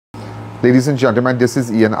Ladies and gentlemen, this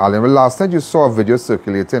is Ian Alleyne. Well, last night you saw a video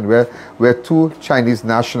circulating where two Chinese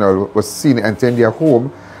nationals were seen entering their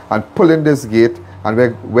home and pulling this gate, and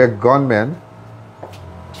where gunmen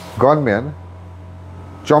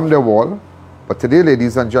jumped the wall. But today,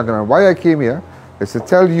 ladies and gentlemen, why I came here is to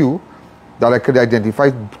tell you that I could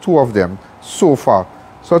identify two of them so far.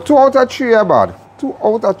 So 2 out of 3 are bad. 2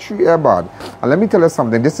 out of 3 are bad. And let me tell you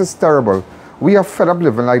something, this is terrible. We are fed up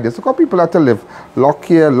living like this. Look how people have to live. Lock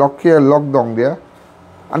here, lock down there.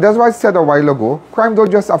 And that's why I said a while ago, crime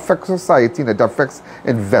don't just affect society, it affects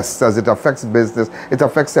investors, it affects business, it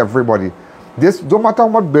affects everybody. This, don't matter how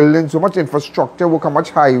much buildings, how much infrastructure work, how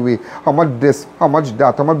much highway, how much this, how much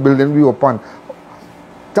that, how much building we open.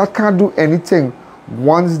 That can't do anything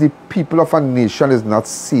once the people of a nation is not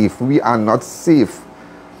safe. We are not safe.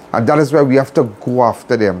 And that is why we have to go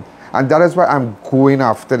after them. And that is why I'm going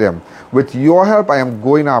after them. With your help, I am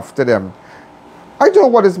going after them. I don't know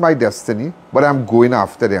what is my destiny, but I'm going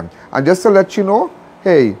after them. And just to let you know,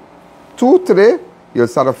 hey, 2 today, you'll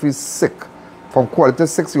start to feel sick. From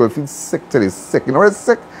 5:45, you will feel sick today. Sick. You know what is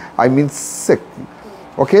sick? I mean sick.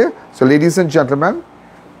 Okay? So ladies and gentlemen,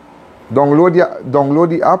 download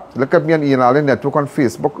the app. Look at me on Ian Alleyne Network on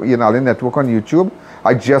Facebook, Ian Alleyne Network on YouTube.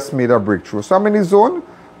 I just made a breakthrough. So I'm in the zone.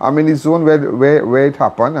 I'm in the zone where it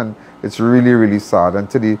happened, and it's really, really sad. And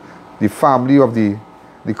to the family of the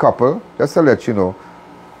couple, just to let you know,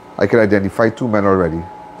 I can identify 2 men already.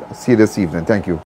 See you this evening. Thank you.